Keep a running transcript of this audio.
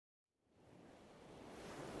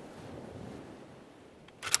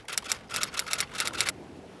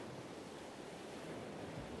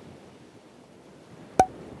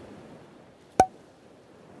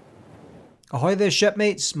Ahoy there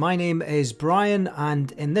shipmates, my name is Bryan,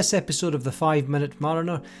 and in this episode of the 5-Minute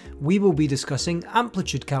Mariner we will be discussing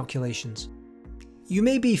amplitude calculations. You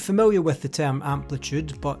may be familiar with the term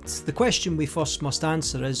amplitude, but the question we first must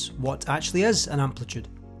answer is what actually is an amplitude?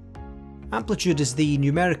 Amplitude is the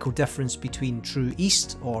numerical difference between true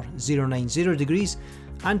east, or 090 degrees,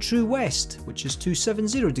 and true west, which is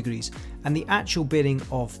 270 degrees, and the actual bearing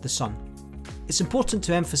of the sun. It's important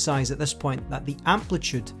to emphasise at this point that the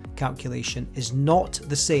amplitude calculation is not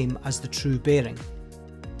the same as the true bearing.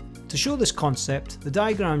 To show this concept, the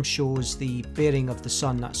diagram shows the bearing of the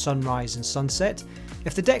sun at sunrise and sunset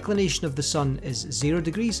if the declination of the sun is 0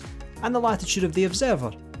 degrees and the latitude of the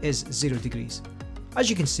observer is 0 degrees.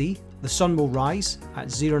 As you can see, the sun will rise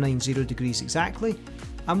at 090 degrees exactly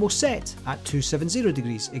and will set at 270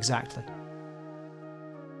 degrees exactly.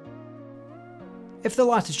 If the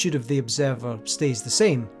latitude of the observer stays the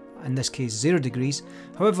same, in this case 0 degrees,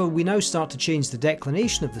 however we now start to change the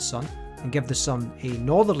declination of the sun and give the sun a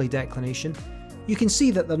northerly declination, you can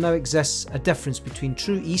see that there now exists a difference between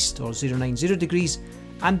true east or 090 degrees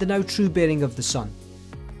and the now true bearing of the sun.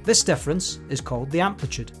 This difference is called the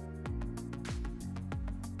amplitude.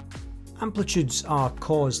 Amplitudes are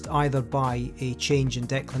caused either by a change in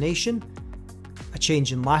declination, a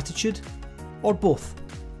change in latitude, or both.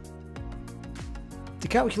 To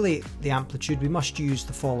calculate the amplitude, we must use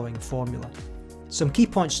the following formula. Some key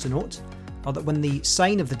points to note are that when the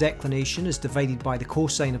sine of the declination is divided by the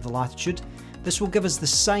cosine of the latitude, this will give us the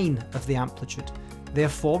sine of the amplitude.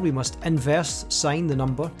 Therefore, we must inverse sine the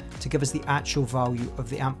number to give us the actual value of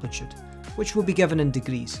the amplitude, which will be given in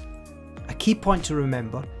degrees. A key point to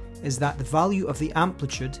remember is that the value of the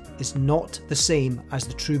amplitude is not the same as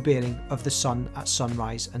the true bearing of the sun at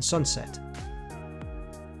sunrise and sunset.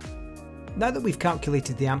 Now that we've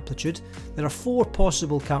calculated the amplitude, there are 4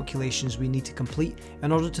 possible calculations we need to complete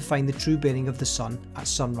in order to find the true bearing of the sun at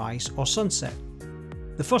sunrise or sunset.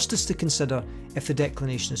 The first is to consider if the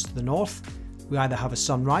declination is to the north. We either have a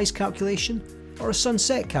sunrise calculation or a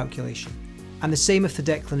sunset calculation, and the same if the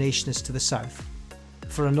declination is to the south.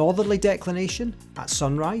 For a northerly declination at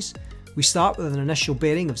sunrise, we start with an initial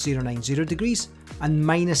bearing of 090 degrees and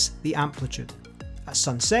minus the amplitude. At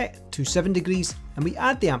sunset, 27 degrees, and we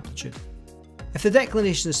add the amplitude. If the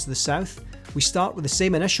declination is to the south, we start with the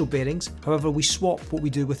same initial bearings, however we swap what we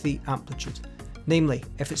do with the amplitude. Namely,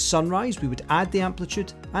 if it's sunrise we would add the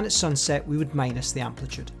amplitude, and at sunset we would minus the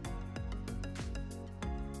amplitude.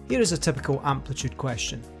 Here is a typical amplitude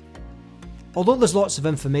question. Although there's lots of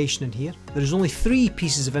information in here, there is only 3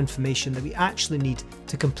 pieces of information that we actually need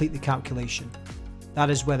to complete the calculation. That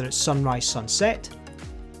is whether it's sunrise, sunset,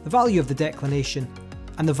 the value of the declination,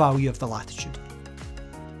 and the value of the latitude.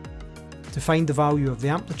 To find the value of the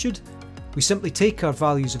amplitude, we simply take our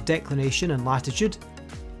values of declination and latitude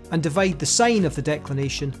and divide the sine of the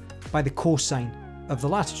declination by the cosine of the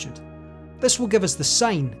latitude. This will give us the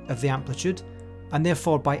sine of the amplitude, and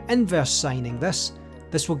therefore by inverse sining this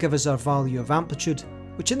will give us our value of amplitude,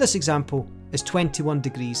 which in this example is 21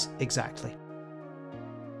 degrees exactly.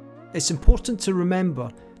 It's important to remember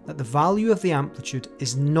that the value of the amplitude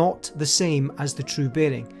is not the same as the true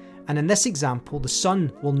bearing, and in this example the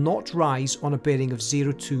sun will not rise on a bearing of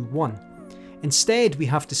 021. Instead we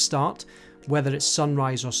have to start, whether it's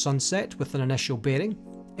sunrise or sunset, with an initial bearing.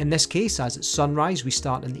 In this case, as it's sunrise, we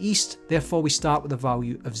start in the east, therefore we start with a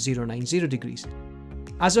value of 090 degrees.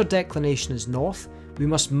 As our declination is north, we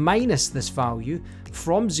must minus this value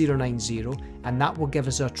from 090, and that will give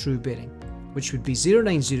us our true bearing, which would be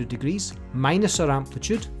 090 degrees minus our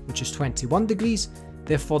amplitude, which is 21 degrees.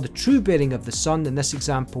 Therefore the true bearing of the sun in this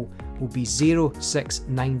example will be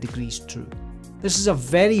 069 degrees true. This is a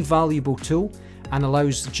very valuable tool and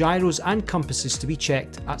allows the gyros and compasses to be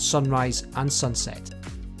checked at sunrise and sunset.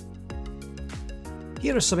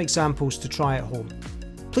 Here are some examples to try at home.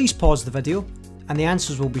 Please pause the video and the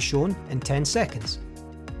answers will be shown in 10 seconds.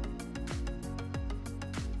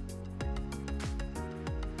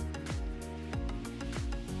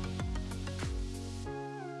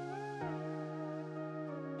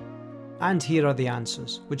 And here are the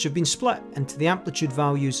answers, which have been split into the amplitude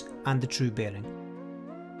values and the true bearing.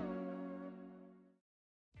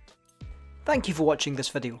 Thank you for watching this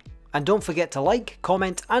video, and don't forget to like,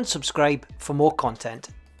 comment and subscribe for more content.